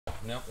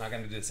nope, not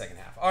going to do the second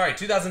half. All right,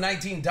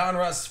 2019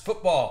 Donruss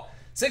football.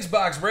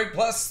 6-box break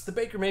plus the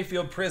Baker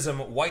Mayfield Prism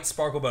white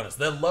sparkle bonus.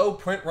 The low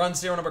print run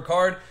serial number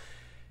card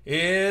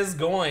is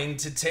going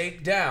to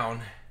take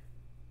down...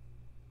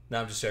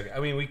 No, I'm just joking. I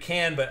mean, we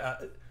can,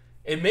 but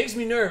it makes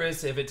me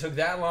nervous if it took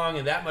that long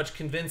and that much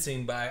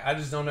convincing. But I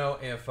just don't know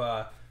if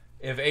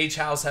H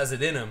House has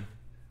it in him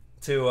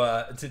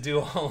to do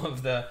all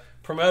of the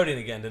promoting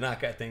again to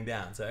knock that thing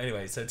down. So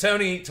anyway, so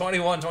Tony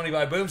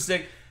 2125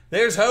 Boomstick.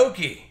 There's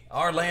Hokey,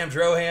 our Lamb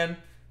Drohan.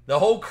 The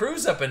whole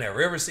crew's up in there.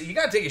 River City. You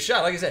got to take a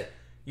shot. Like I said,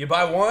 you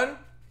buy one,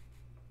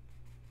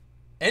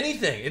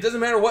 anything. It doesn't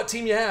matter what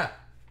team you have.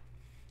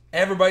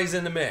 Everybody's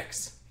in the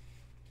mix.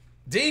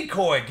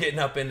 Decoy getting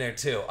up in there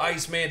too.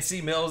 Iceman,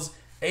 C. Mills,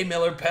 A.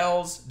 Miller,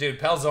 Pels. Dude,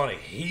 Pels on a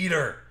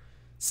heater.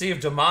 See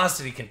if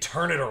Demosity can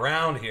turn it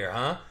around here,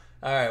 huh?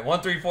 All right,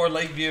 134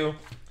 Lakeview.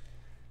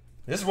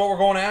 This is what we're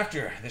going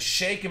after. The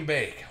Shake and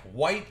Bake.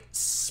 White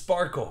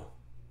Sparkle.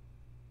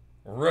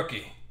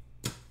 Rookie.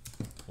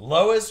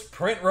 Lowest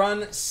print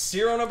run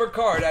serial number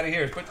card out of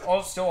here.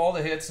 But still all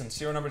the hits and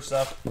serial number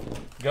stuff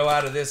go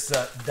out of this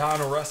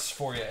Donruss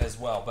for you as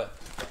well. But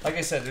like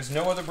I said, there's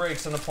no other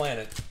breaks on the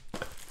planet.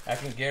 I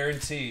can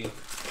guarantee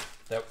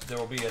that there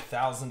will be a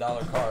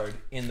 $1,000 card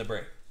in the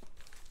break.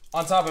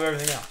 On top of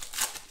everything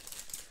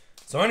else.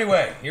 So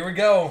anyway, here we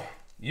go.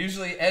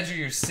 Usually edge of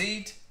your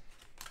seat.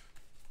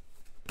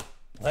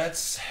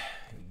 Let's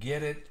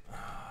get it.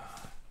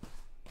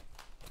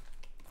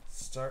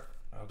 Start.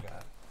 Oh,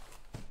 God.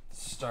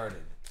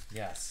 Started.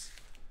 Yes.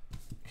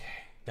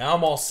 Okay. Now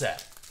I'm all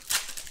set.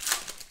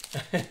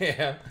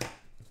 Yeah.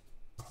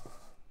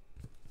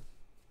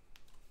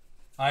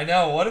 I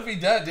know. What if he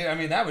does, dude? I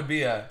mean, that'd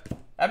be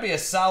a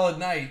solid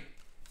night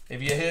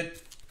if you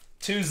hit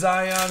 2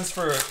 Zions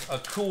for a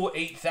cool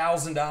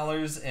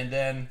 $8,000 and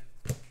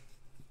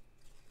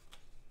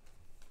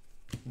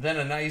then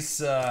a nice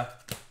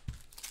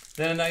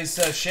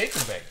shake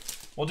and bake.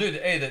 Well, dude,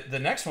 hey, the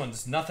next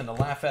one's nothing to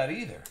laugh at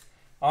either.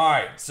 All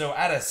right, so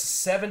out of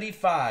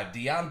 75,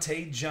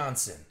 Deontay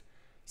Johnson.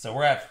 So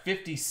we're at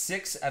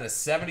 56 out of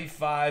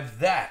 75.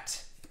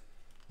 That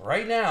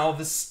right now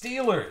the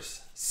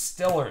Stillers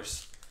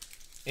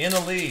in the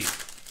lead.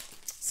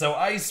 So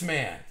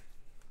Iceman,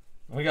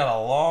 we got a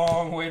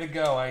long way to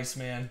go,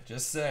 Iceman.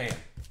 Just saying.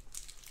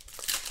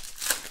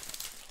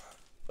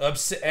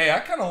 Hey, I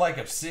kind of like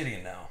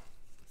Obsidian now.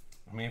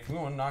 I mean, if we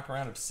want to knock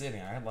around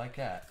Obsidian, I like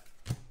that.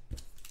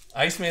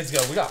 Iceman's go.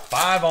 We got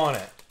 5 on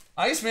it.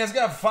 Iceman's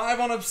got 5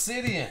 on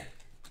Obsidian.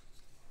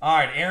 All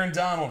right, Aaron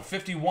Donald,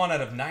 51 out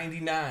of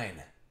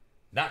 99.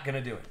 Not going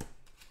to do it.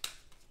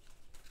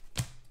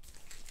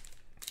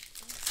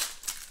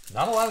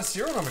 Not a lot of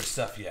serial number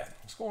stuff yet.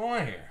 What's going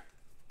on here?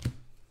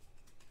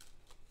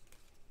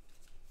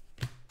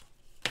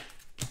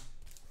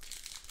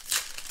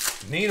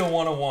 Need a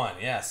 101.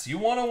 Yes, you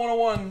want a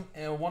 101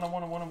 and a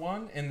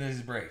 101 in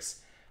these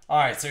breaks. All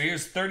right, so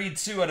here's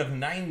 32 out of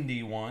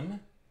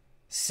 91.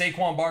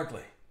 Saquon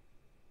Barkley.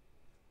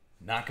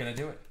 Not going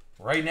to do it.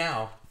 Right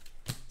now,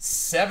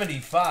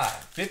 75.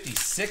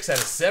 56 out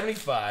of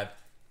 75.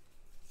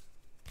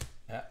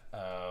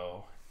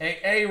 Uh-oh.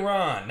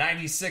 Aaron,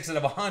 96 out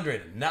of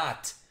 100.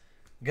 Not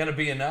going to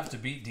be enough to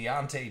beat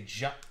Deontay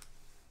Johnson.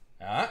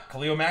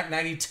 Khalil Mack,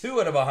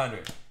 92 out of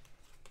 100.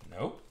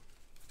 Nope.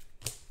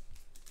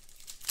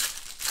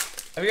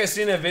 Have you guys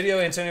seen that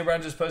video Antonio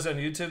Brown just posted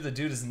on YouTube? The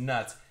dude is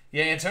nuts.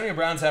 Yeah, Antonio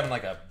Brown's having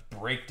like a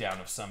breakdown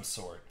of some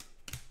sort.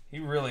 He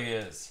really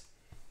is.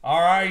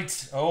 All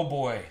right. Oh,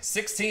 boy.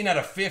 16 out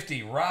of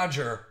 50.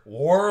 Roger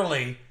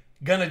Worley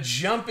going to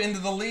jump into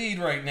the lead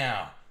right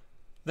now.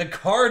 The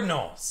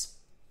Cardinals.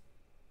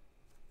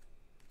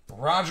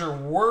 Roger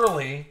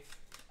Worley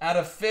out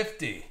of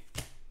 50.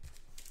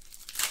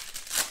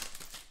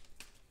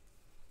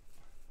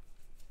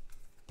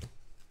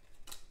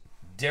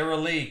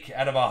 Derelique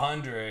out of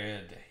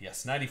 100.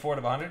 Yes, 94 out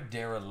of 100.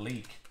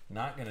 Derelique.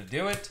 Not going to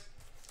do it.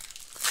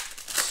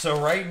 So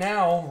right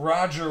now,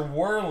 Roger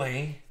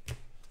Worley.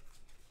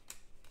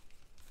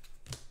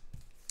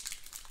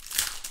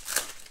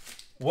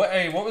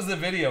 Hey, what was the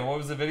video? What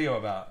was the video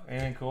about?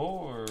 Anything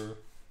cool or?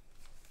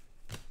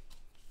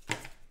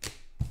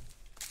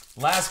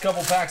 Last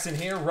couple packs in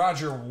here.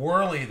 Roger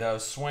Worley, though,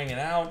 swinging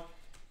out.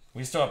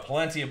 We still have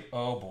plenty of...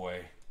 Oh,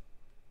 boy.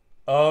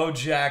 Oh,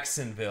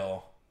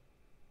 Jacksonville.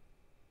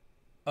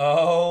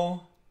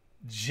 Oh,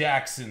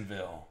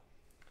 Jacksonville.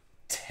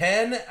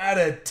 10 out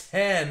of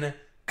 10.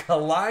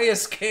 Calais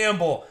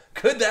Campbell.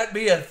 Could that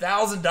be a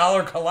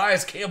 $1,000 Calais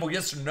Campbell?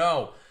 Yes or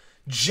no?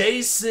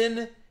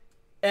 Jason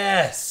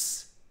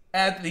S.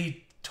 at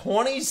the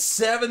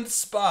 27th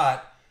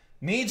spot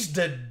needs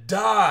to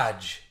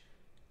dodge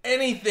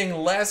anything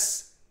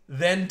less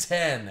than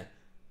 10.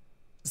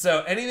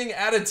 So anything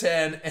out of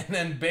 10, and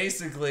then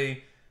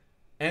basically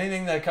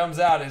anything that comes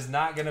out is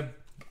not going to,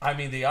 I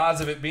mean, the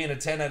odds of it being a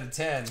 10 out of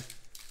 10,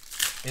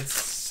 it's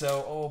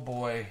so, oh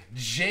boy.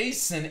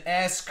 Jason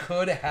S.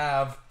 could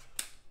have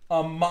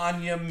a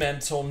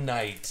monumental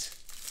night.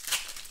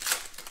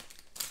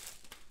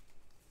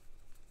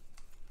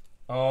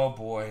 Oh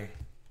boy.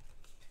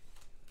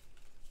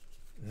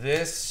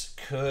 This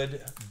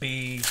could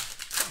be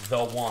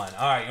the one.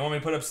 All right, you want me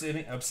to put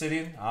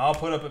Obsidian? I'll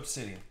put up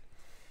Obsidian.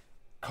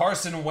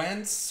 Carson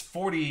Wentz,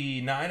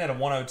 49 out of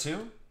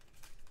 102.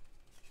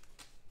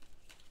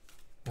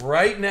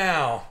 Right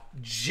now,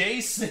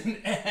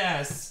 Jason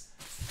S.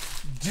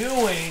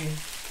 doing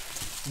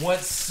what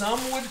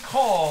some would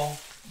call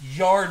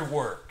yard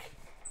work.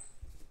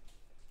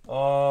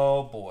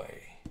 Oh, boy.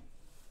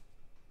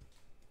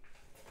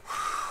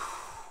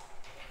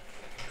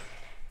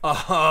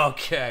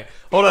 Okay.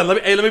 Hold on.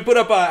 Let me put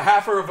up a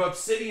halfer of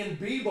Obsidian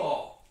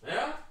B-ball.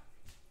 Yeah?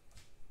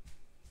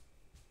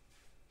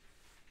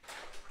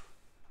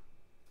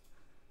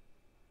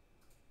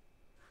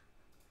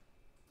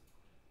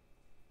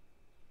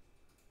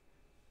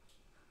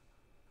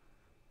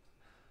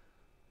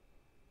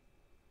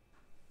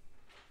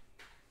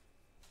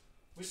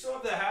 We still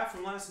have the half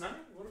from last night?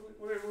 What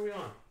are we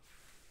on?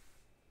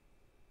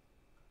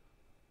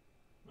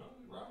 No,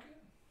 we rocking?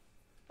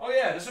 Oh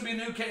yeah, this would be a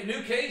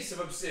new case of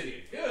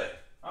Obsidian. Good.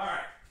 All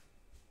right.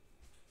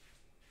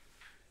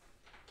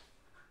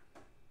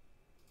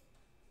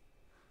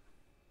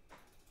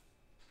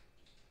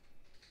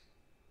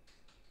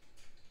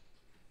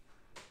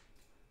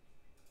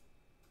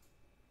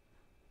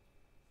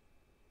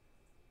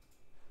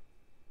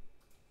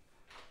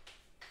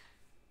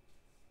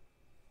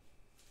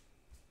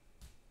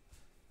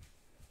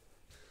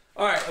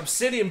 All right,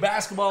 Obsidian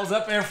basketball is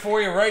up there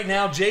for you right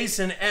now.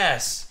 Jason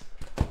S.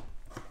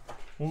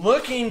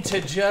 looking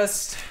to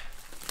just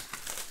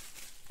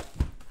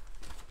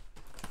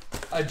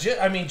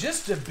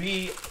to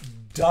be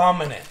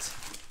dominant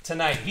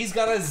tonight. He's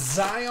got a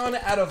Zion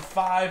out of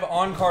 5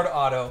 on-card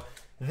auto,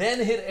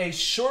 then hit a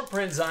short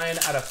print Zion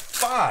out of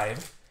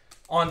 5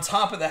 on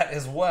top of that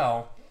as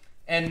well.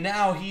 And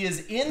now he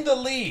is in the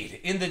lead,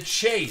 in the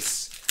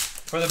chase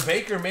for the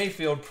Baker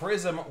Mayfield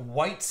Prism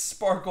White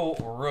Sparkle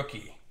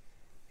Rookie.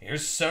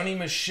 Here's Sony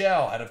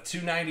Michel out of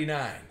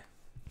 299.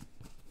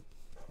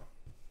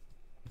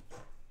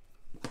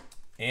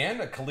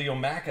 And a Khalil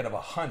Mack out of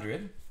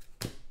 100.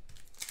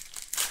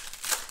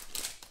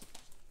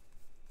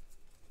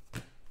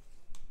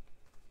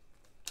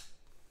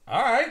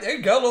 All right, there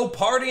you go. A little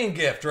partying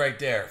gift right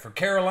there for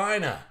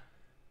Carolina.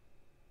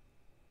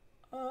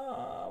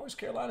 Where's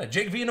Carolina?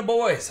 Jake V and the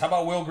boys. How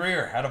about Will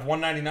Greer out of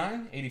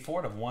 199? 84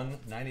 out of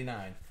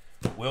 199.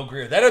 Will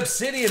Greer. That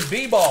Obsidian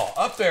B-ball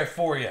up there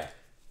for you.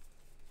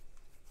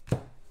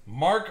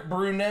 Mark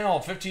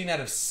Brunell, 15 out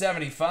of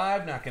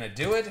 75. Not going to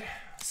do it.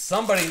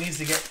 Somebody needs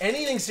to get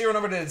anything serial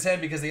number to 10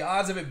 because the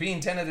odds of it being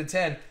 10 out of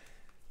 10,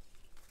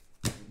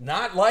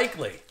 not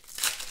likely.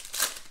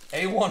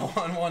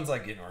 A111's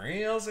like getting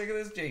real sick of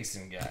this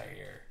Jason guy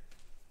here.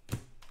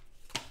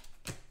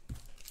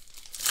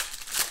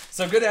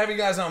 So good to have you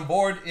guys on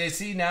board. You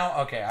see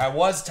now, okay, I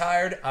was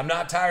tired. I'm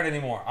not tired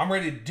anymore. I'm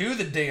ready to do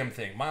the damn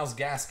thing. Myles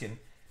Gaskin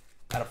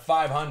out of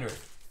 500.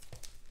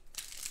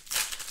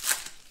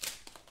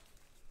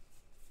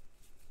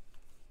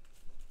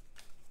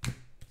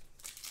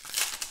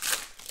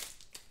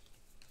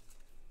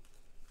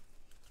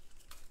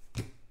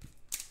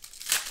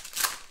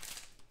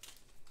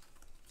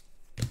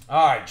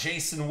 All right,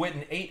 Jason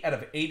Witten, 8 out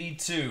of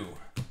 82.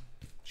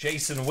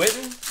 Jason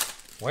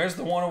Witten, where's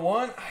the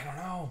 101? I don't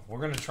know. We're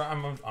going to try.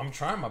 I'm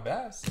trying my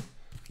best.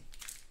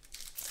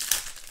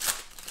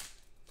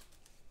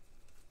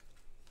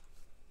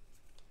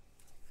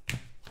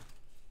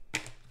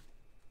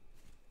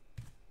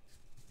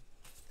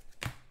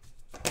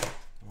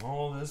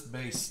 All this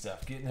base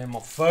stuff getting in my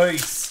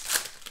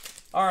face.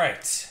 All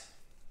right.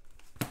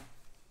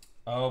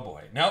 Oh,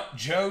 boy. Nope,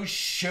 Joe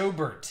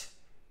Schobert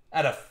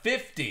out of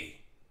 50.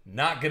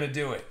 Not going to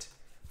do it.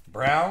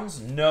 Browns,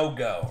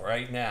 no-go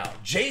right now.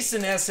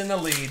 Jason S. in the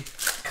lead.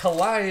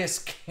 Calais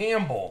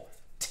Campbell,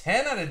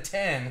 10 out of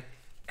 10.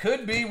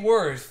 Could be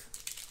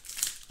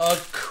worth a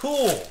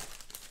cool.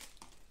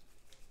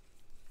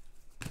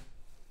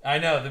 I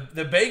know,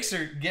 the bakes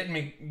are getting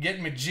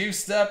me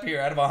juiced up here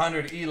out of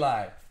 100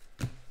 Eli.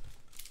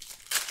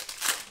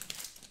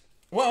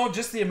 Well,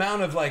 just the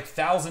amount of like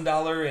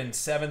 $1,000 and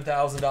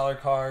 $7,000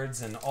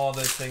 cards and all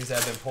those things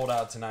that have been pulled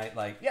out tonight.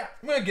 Like, yeah,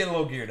 I'm going to get a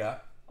little geared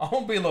up. I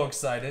won't be a little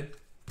excited.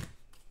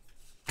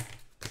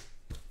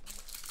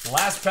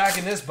 Last pack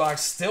in this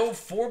box. Still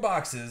 4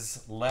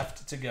 boxes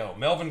left to go.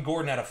 Melvin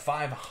Gordon out of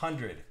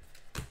 500.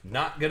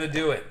 Not going to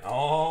do it.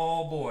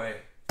 Oh, boy.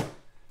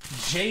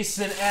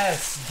 Jason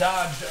S.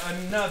 dodged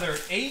another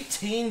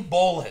 18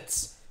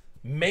 bullets.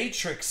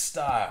 Matrix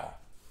style.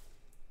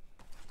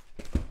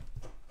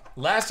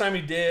 Last time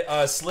he did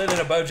slid in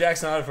a Bo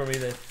Jackson auto for me,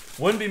 that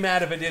wouldn't be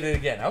mad if I did it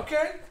again.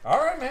 Okay.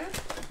 All right, man.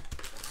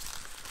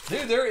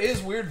 Dude, there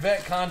is weird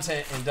vet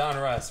content in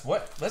Donruss.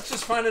 What? Let's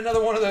just find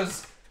another one of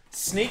those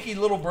sneaky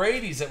little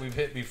Bradys that we've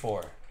hit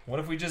before.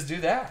 What if we just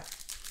do that?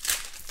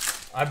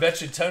 I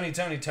bet you Tony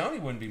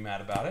wouldn't be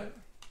mad about it.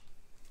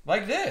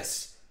 Like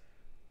this.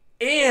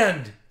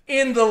 And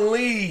in the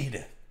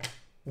lead.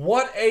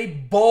 What a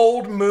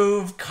bold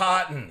move,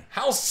 Cotton.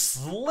 How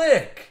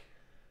slick.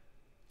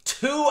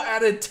 2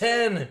 out of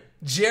 10.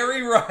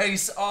 Jerry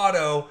Rice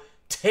auto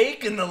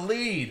taking the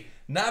lead.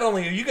 not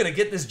only are you going to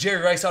get this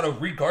Jerry Rice auto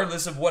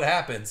regardless of what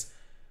happens,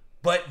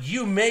 but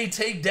you may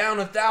take down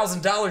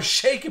 $1,000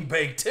 shake and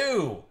bake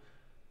too.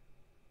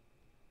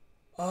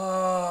 Did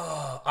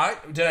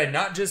I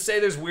not just say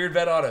there's weird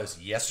vet autos?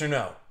 Yes or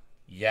no?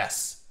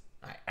 Yes.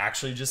 I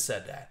actually just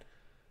said that.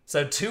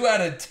 So 2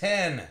 out of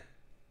 10.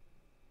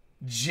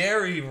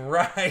 Jerry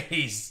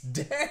Rice.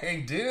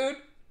 Dang, dude.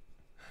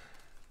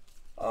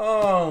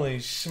 Holy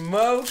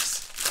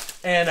smokes.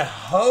 And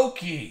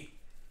Hokie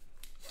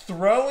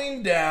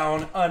throwing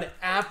down an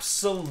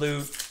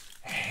absolute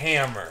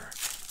hammer.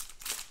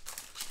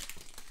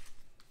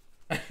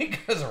 He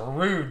goes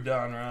rude,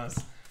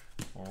 Donruss.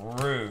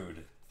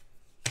 Rude.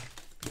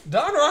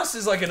 Donruss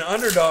is like an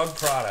underdog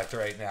product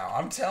right now.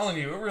 I'm telling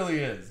you, it really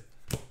is.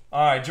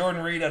 All right,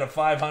 Jordan Reed out of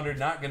 500.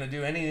 Not going to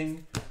do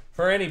anything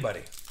for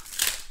anybody.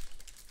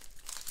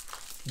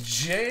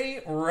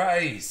 Jay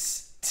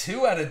Rice,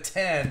 2 out of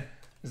 10.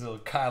 There's a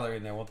little Kyler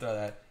in there. We'll throw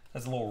that.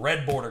 That's a little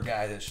red border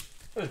guy. That's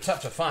really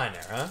tough to find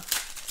there, huh?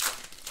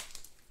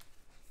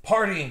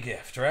 Partying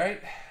gift,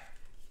 right?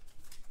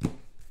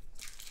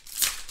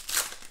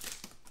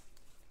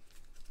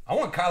 I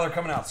want Kyler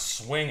coming out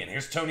swinging.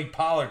 Here's Tony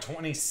Pollard,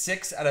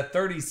 26 out of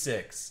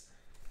 36.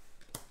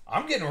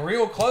 I'm getting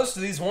real close to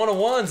these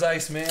 101s,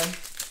 Iceman.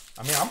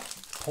 I mean, I'm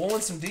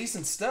pulling some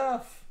decent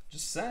stuff.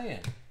 Just saying.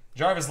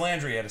 Jarvis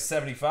Landry at a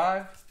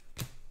 75.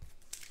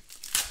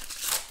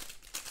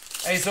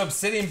 Hey, so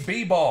Obsidian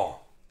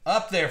B-Ball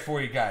up there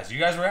for you guys. You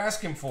guys were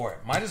asking for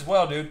it. Might as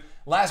well, dude.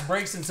 Last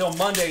breaks until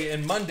Monday,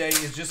 and Monday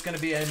is just going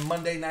to be a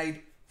Monday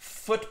night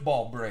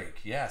football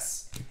break.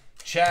 Yes.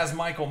 Chaz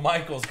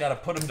Michael's got to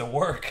put him to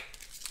work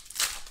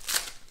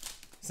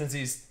since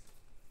he's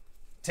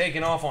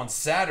taking off on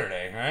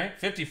Saturday, right?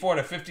 54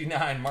 to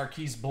 59,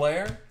 Marquise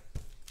Blair.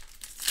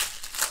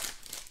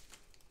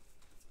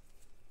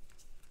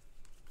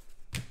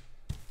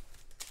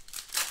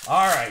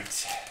 All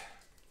right.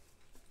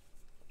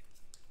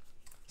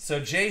 So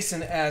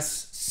Jason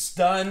S.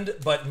 stunned,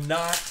 but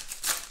not,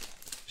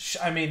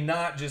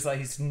 not just like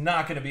he's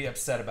not going to be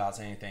upset about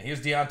anything.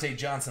 Here's Deontay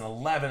Johnson,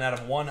 11 out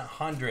of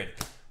 100.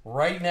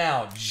 Right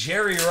now,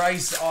 Jerry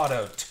Rice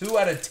auto, 2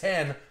 out of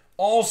 10.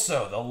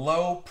 Also, the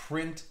low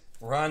print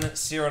run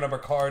serial number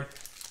card.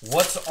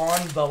 What's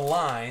on the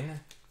line?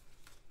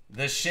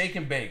 The Shake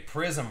and Bake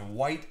Prism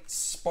White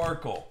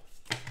Sparkle.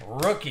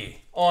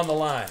 Rookie on the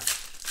line.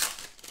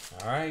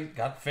 All right,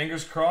 got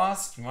fingers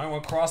crossed. You might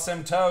want to cross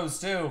them toes,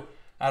 too.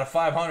 Out of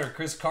 500,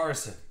 Chris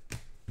Carson.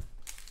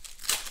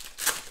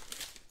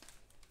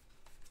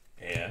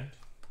 And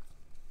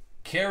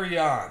carry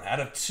on. Out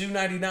of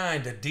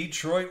 299 to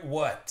Detroit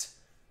what?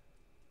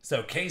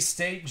 So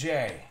K-State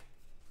J.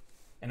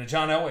 And a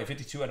John Elway,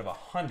 52 out of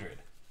 100.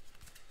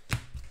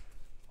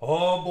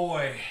 Oh,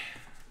 boy.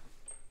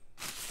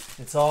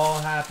 It's all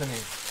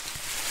happening.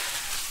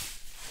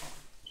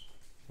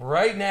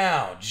 Right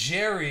now,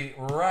 Jerry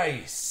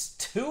Rice,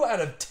 2 out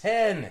of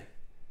 10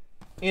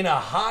 in a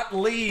hot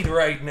lead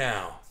right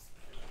now.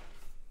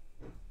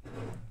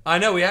 I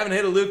know we haven't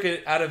hit a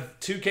Luka out of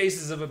 2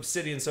 cases of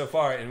Obsidian so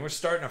far, and we're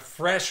starting a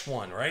fresh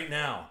one right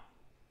now.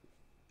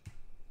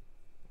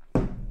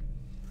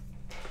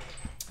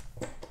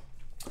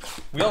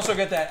 We also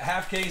got that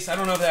half case. I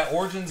don't know if that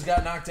Origins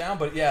got knocked down,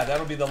 but yeah,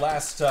 that'll be the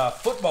last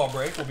football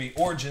break. Will be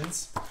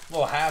Origins. A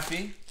little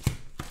halfy.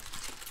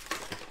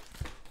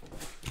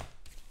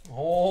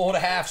 Old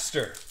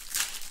halfster.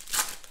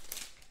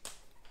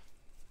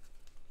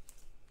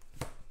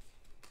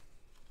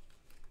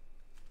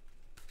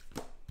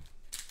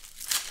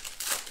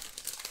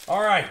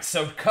 All right,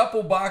 so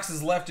couple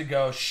boxes left to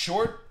go.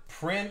 Short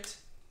print.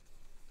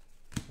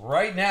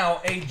 Right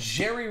now, a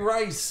Jerry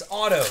Rice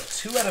auto,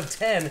 2 out of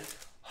 10.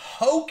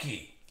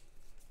 Hokie.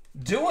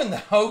 Doing the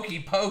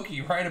hokey pokey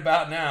right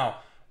about now.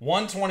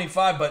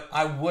 125, but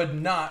I would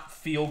not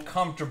feel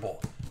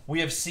comfortable.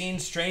 We have seen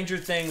stranger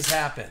things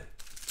happen.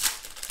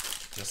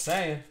 Just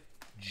saying.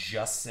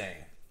 Just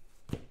saying.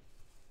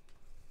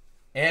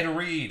 Ed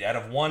Reed out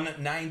of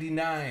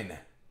 199.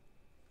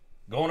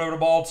 Going over to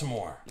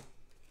Baltimore.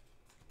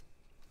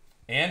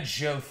 And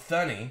Joe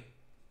Thuney.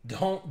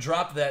 Don't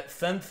drop that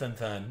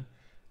thun.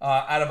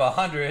 Out of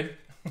 100.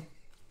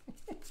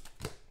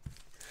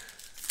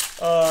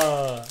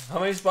 How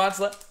many spots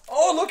left?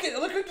 Oh, look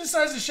who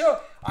decides to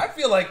show. I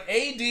feel like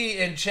AD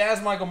and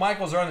Chaz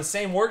Michaels are on the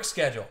same work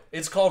schedule.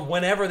 It's called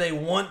whenever they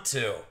want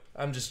to.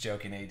 I'm just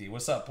joking, AD.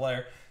 What's up,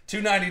 player?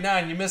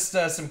 299. You missed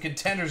some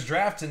contenders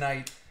draft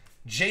tonight.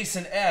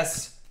 Jason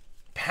S.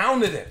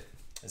 pounded it.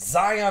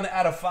 Zion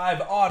out of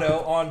 5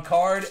 auto on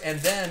card, and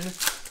then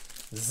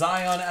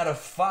Zion out of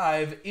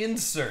 5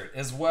 insert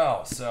as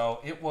well. So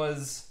it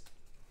was,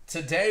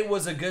 today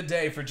was a good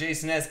day for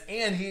Jason S.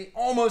 And he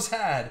almost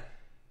had,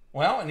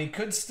 well, and he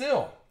could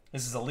still.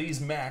 This is Elise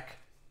Mack.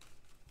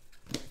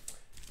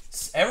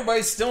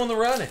 Everybody's still in the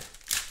running.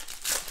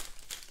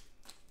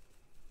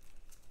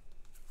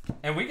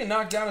 And we can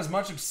knock down as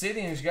much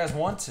Obsidian as you guys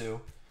want to.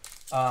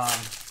 Well,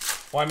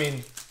 I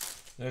mean,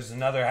 there's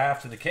another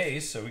half to the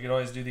case, so we could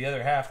always do the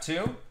other half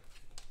too.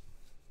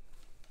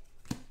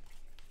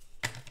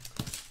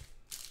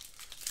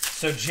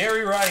 So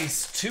Jerry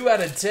Rice, 2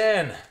 out of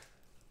 10.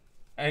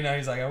 I know,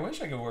 he's like, I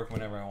wish I could work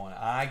whenever I want.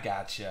 I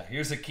gotcha.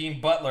 Here's Hakeem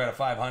Butler at a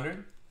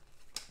 500.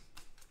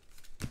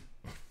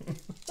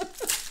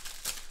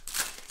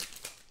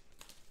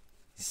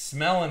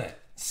 Smelling it.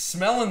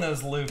 Smelling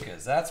those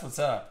Lucas. That's what's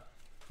up.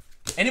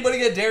 Anybody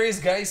get Darius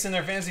Geis in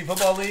their fantasy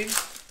football league?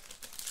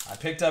 I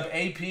picked up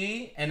AP,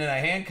 and then I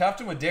handcuffed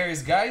him with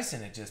Darius Geis,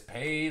 and it just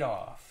paid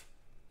off.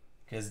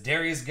 Because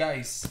Darius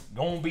Geis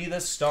gonna be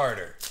the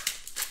starter.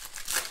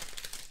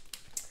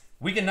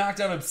 We can knock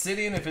down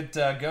Obsidian if it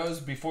goes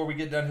before we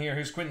get done here.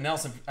 Here's Quentin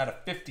Nelson out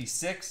of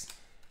 56.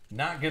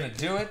 Not going to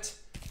do it.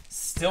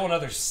 Still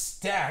another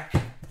stack.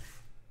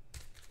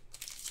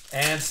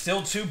 And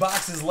still 2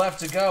 boxes left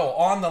to go.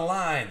 On the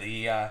line,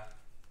 the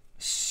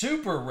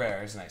super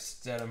rares. Nice.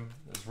 Those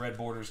red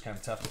borders kind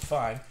of tough to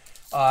find.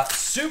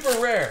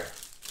 Super rare.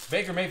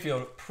 Baker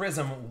Mayfield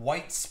Prism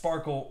White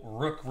Sparkle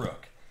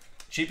Rook.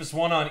 Cheapest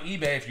one on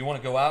eBay, if you want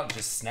to go out and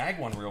just snag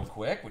one real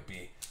quick, would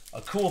be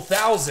a cool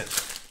 1,000.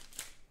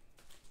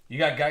 You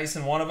got Geis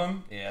in one of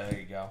them? Yeah, there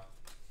you go.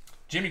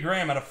 Jimmy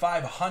Graham out of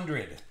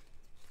 500.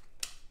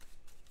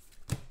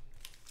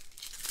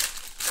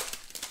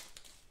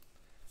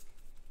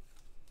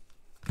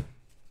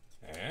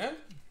 And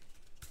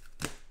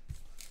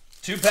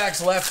 2 packs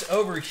left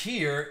over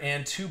here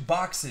and 2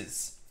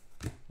 boxes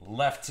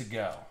left to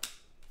go.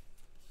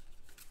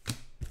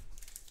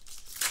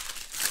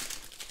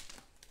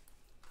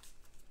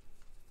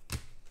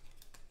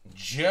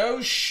 Joe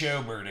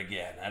Schobert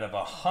again out of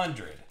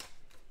 100.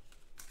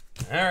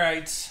 All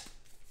right.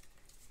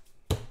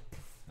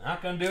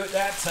 Not going to do it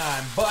that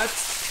time. But,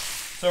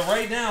 so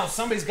right now,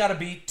 somebody's got to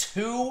be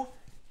 2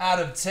 out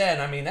of 10.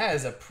 I mean, that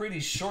is a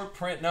pretty short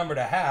print number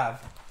to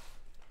have.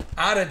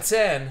 Out of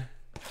 10.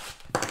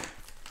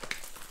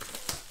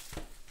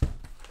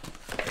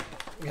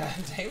 Got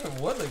David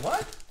Woodley.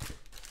 What?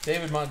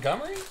 David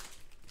Montgomery?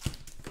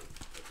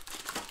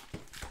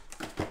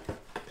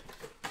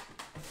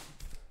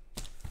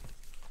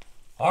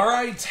 All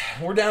right,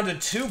 we're down to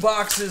 2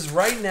 boxes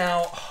right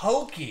now.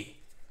 Hokey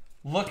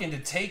looking to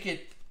take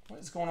it. What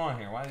is going on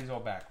here? Why are these all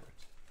backwards?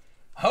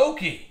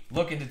 Hokey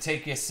looking to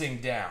take this thing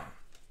down.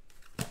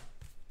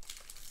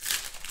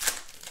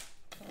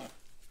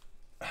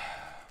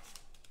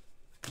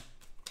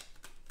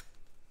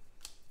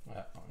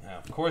 Well, now,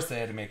 of course, they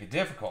had to make it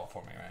difficult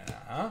for me right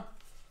now, huh?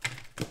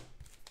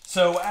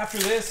 So after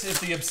this, if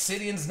the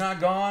Obsidian's not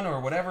gone or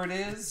whatever it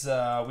is,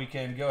 we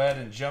can go ahead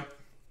and jump.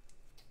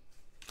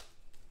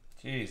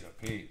 Jeez, oh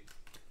Pete.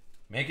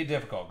 Make it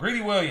difficult. Greedy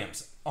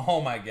Williams.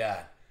 Oh my God.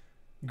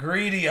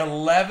 Greedy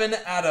 11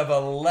 out of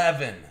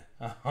 11.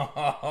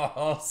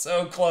 Oh,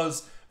 so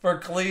close for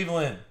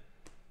Cleveland.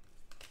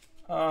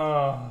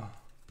 Oh.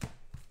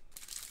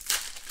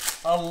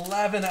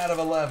 11 out of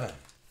 11.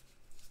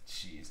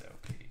 Jeez, oh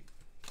Pete.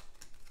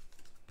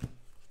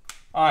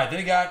 All right, then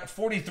he got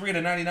 43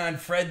 to 99.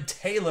 Fred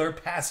Taylor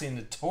passing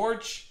the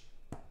torch.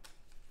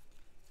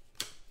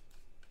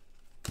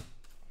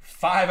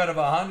 5 out of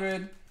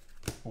 100.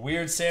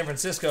 Weird San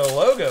Francisco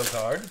logo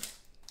card.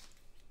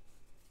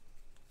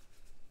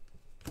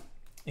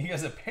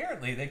 Because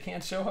apparently they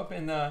can't show up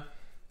in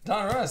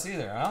Donruss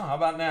either, huh? How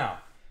about now?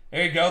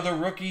 There you go, the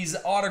rookie's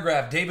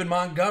autograph, David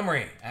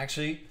Montgomery.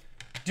 Actually,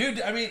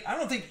 dude, I mean, I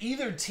don't think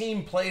either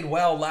team played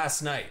well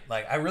last night.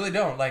 Like, I really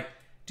don't. Like,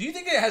 do you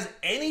think it has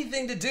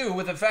anything to do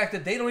with the fact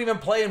that they don't even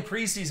play in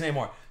preseason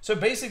anymore? So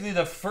basically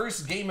the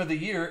first game of the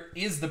year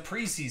is the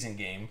preseason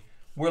game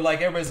where,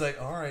 like, everybody's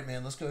like, all right,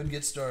 man, let's go ahead and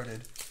get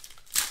started.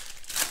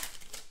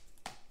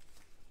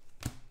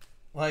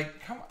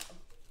 Like, come on.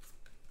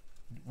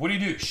 What do you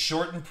do?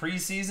 Shorten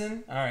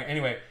preseason? All right,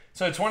 anyway.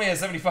 So 20 out of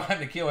 75,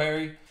 N'Keal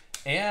Harry.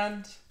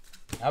 And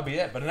that'll be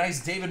it. But a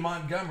nice David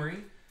Montgomery.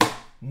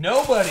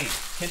 Nobody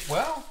can...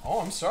 Well, oh,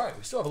 I'm sorry.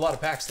 We still have a lot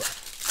of packs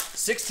left.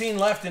 16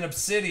 left in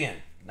Obsidian.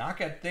 Knock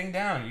that thing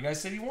down. You guys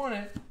said you want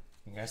it.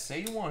 You guys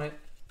say you want it.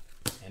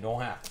 And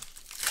don't happen.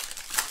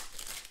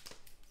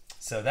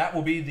 So that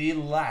will be the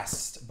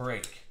last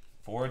break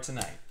for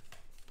tonight.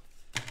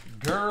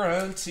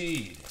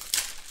 Guaranteed.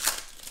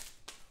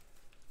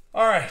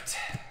 All right.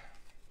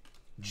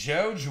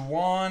 Joe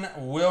Juwan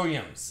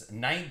Williams,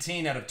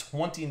 19 out of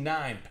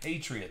 29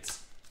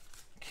 Patriots.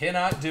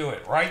 Cannot do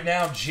it. Right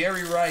now,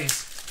 Jerry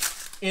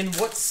Rice in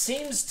what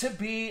seems to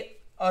be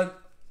an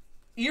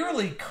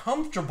eerily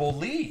comfortable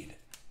lead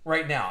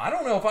right now. I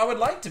don't know if I would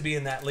like to be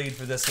in that lead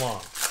for this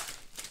long.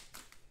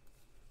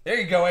 There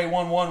you go,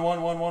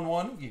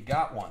 A111111. You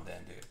got one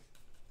then, dude.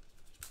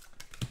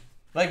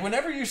 Like,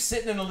 whenever you're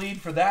sitting in a lead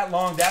for that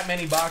long, that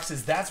many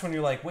boxes, that's when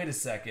you're like, wait a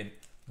second.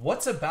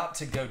 What's about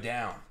to go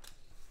down?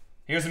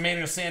 Here's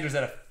Emmanuel Sanders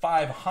at a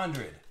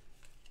 500.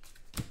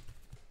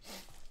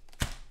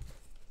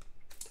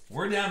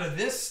 We're down to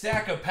this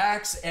stack of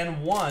packs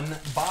and 1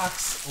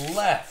 box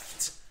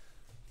left.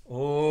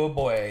 Oh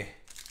boy.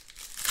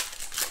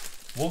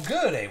 Well,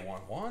 good,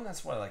 A11.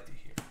 That's what I like to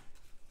hear.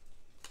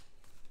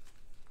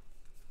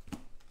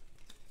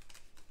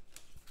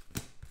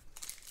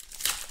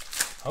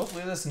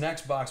 Hopefully this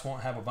next box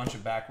won't have a bunch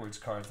of backwards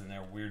cards in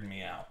there weirding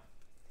me out.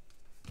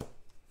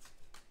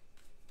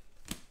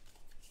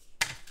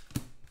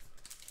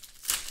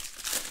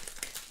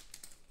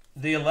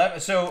 The 11.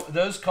 So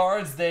those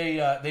cards,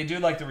 they do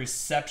like the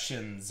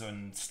receptions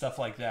and stuff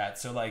like that.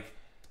 So like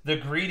the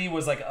Greedy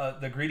was like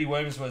the Greedy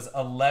Williams was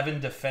 11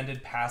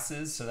 defended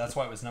passes, so that's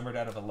why it was numbered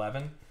out of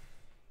 11.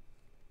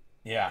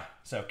 Yeah.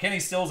 So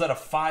Kenny Stills out of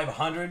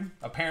 500.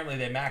 Apparently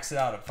they maxed it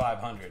out at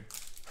 500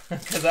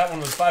 because that one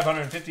was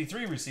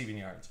 553 receiving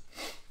yards.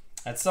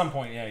 At some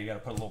point, yeah, you got to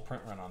put a little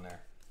print run on there.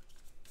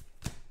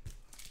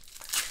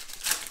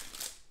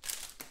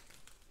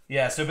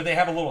 Yeah. So, but they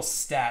have a little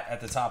stat at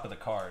the top of the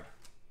card.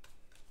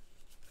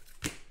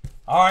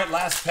 All right,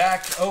 last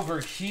pack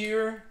over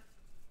here.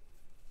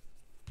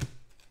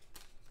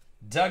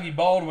 Dougie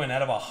Baldwin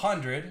out of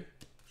 100.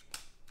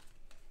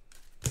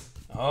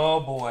 Oh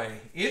boy,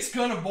 it's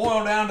going to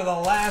boil down to the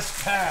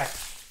last pack.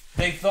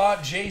 They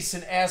thought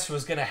Jason S.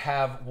 was going to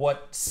have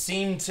what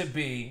seemed to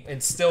be,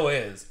 and still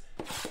is,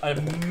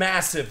 a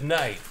massive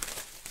night.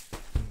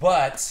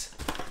 But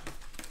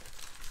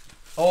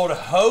old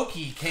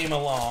Hokey came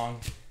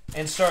along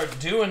and started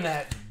doing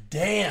that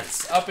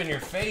dance up in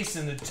your face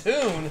in the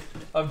tune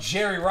of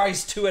Jerry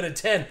Rice 2 out of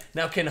 10.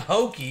 Now, can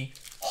Hokey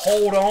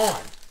hold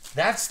on?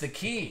 That's the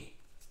key.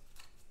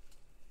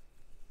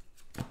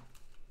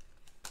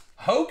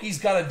 Hokey's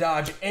got to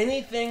dodge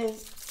anything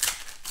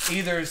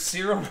either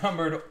serial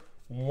numbered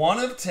 1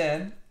 of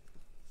 10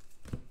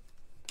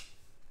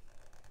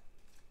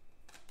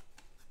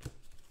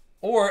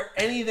 or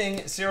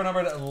anything serial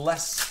numbered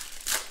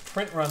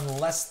print run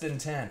less than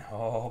 10.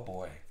 Oh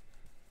boy.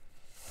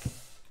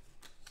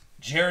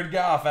 Jared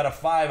Goff out of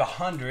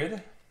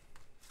 500.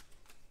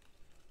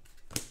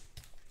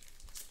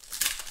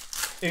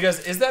 He goes,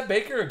 is that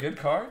Baker a good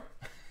card?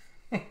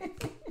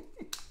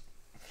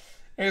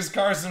 Here's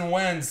Carson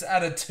Wentz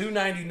out of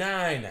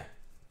 299.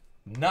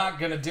 Not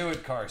going to do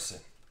it, Carson.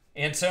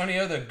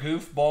 Antonio the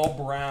Goofball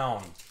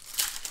Brown.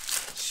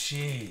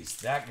 Jeez,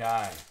 that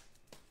guy.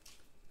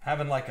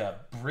 Having like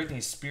a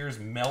Britney Spears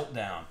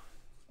meltdown.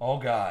 Oh,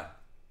 God.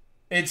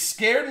 It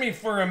scared me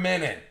for a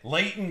minute.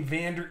 Leighton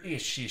Vander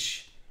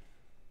Esch.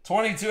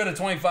 22 out of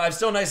 25.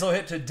 Still a nice little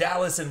hit to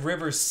Dallas and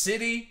River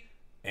City.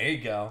 There you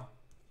go.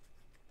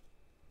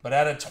 But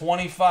out of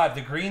 25,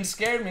 the green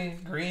scared me.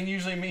 Green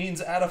usually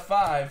means out of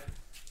 5.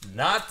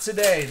 Not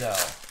today, though.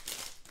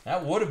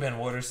 That would have been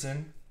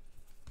Wooderson.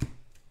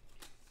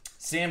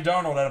 Sam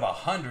Darnold out of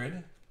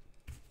 100.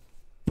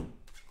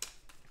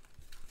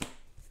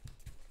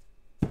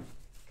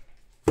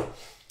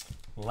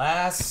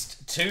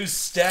 Last 2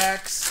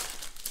 stacks.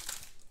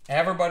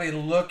 Everybody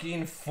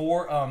looking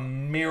for a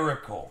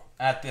miracle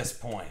at this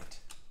point.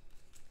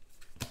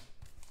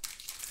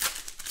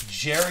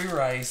 Jerry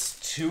Rice,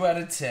 2 out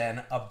of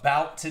 10,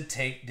 about to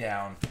take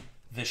down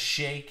the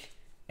shake,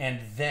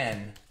 and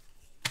then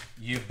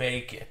you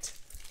bake it.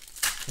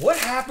 What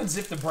happens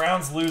if the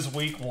Browns lose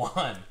week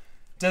 1?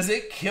 Does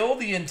it kill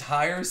the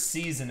entire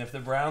season if the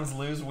Browns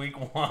lose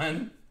week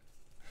 1?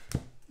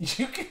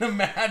 You can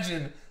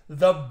imagine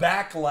the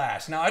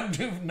backlash. Now, I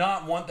do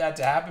not want that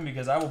to happen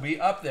because I will be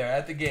up there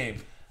at the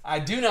game. I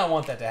do not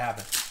want that to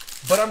happen.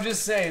 But I'm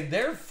just saying,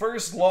 their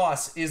first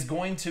loss is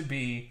going to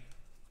be,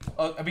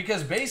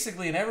 because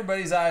basically in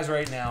everybody's eyes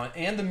right now,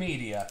 and the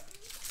media,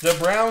 the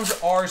Browns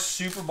are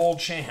Super Bowl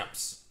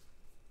champs.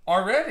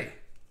 Already.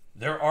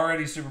 They're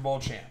already Super Bowl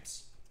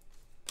champs.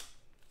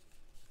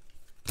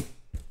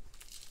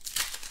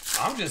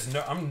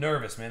 I'm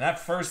nervous, man. That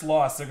first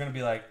loss, they're going to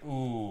be like,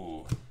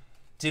 ooh,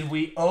 did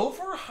we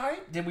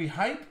overhype? Did we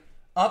hype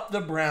up the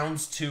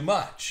Browns too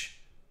much?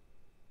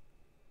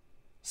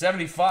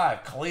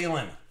 75,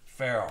 Cleveland,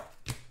 Farrell.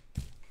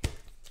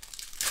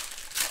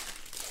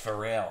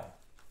 All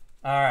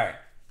right.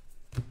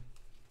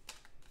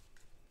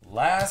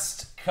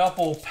 Last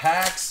couple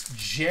packs,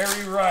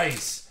 Jerry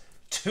Rice,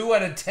 2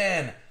 out of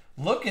 10.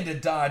 Looking to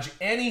dodge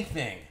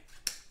anything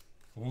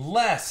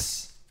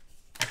less.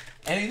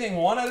 Anything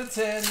 1 out of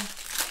 10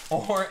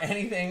 or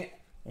anything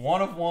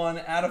 1 of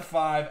 1, out of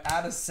 5,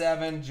 out of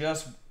 7.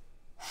 Just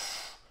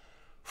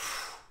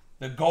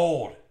the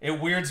gold. It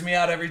weirds me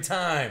out every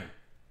time.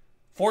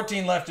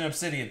 14 left in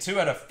Obsidian. 2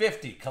 out of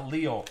 50.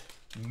 Khalil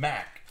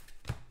Mack.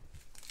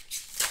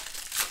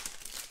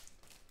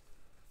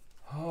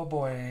 Oh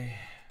boy.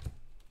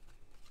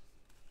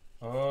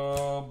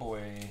 Oh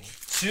boy.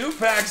 2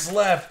 packs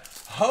left.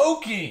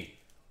 Hokey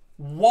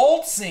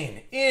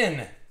waltzing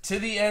in to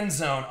the end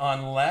zone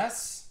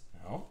unless,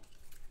 no,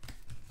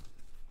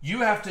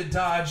 you have to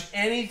dodge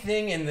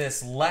anything in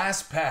this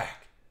last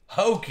pack.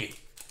 Hokey.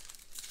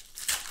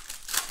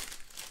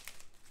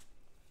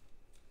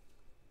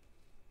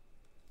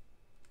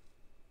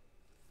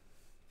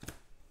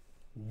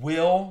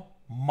 Will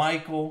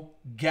Michael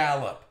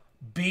Gallup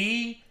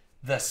be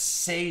the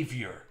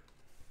savior?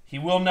 He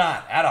will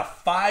not. At a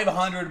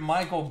 500,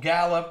 Michael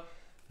Gallup,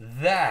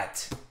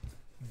 that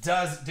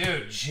does,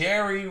 dude,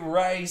 Jerry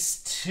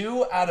Rice,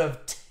 2 out of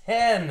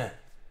 10.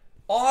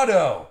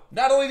 Auto.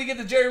 Not only to get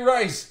the Jerry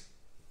Rice,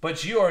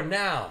 but you are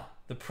now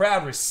the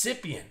proud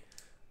recipient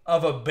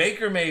of a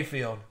Baker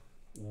Mayfield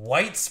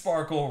White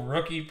Sparkle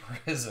Rookie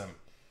Prism.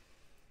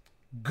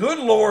 Good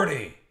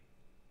lordy.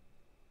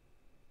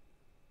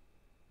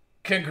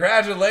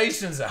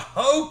 Congratulations,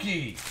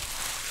 Hokey.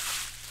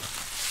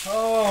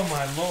 Oh,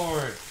 my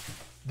Lord.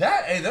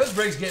 Hey, those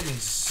breaks get me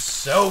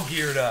so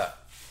geared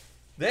up.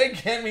 They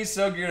get me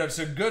so geared up.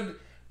 So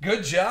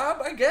good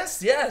job, I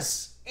guess?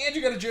 Yes. And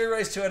you got a Jerry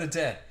Rice 2 out of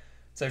 10.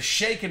 So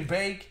shake and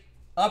bake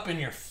up in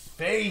your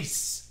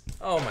face.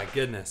 Oh, my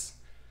goodness.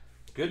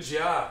 Good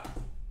job.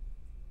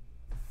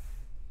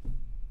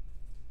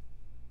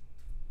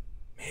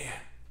 Man.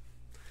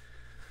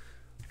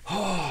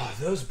 Oh,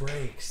 those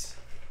breaks.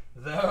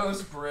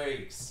 Those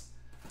breaks.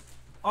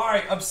 All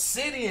right,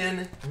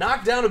 Obsidian.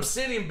 Knock down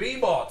Obsidian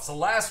B-Ball. It's the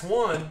last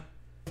one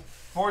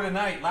for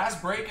tonight.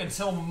 Last break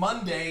until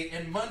Monday.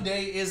 And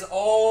Monday is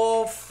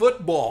all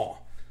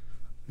football.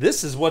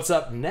 This is what's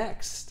up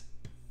next.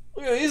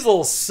 Look at these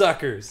little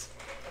suckers.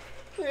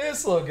 Look at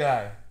this little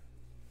guy.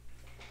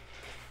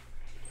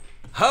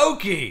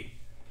 Hokey.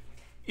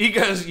 He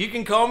goes, you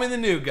can call me the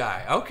new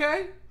guy.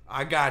 Okay.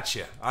 I got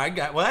you.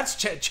 Well, that's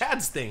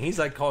Chad's thing. He's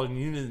like calling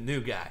you the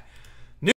new guy.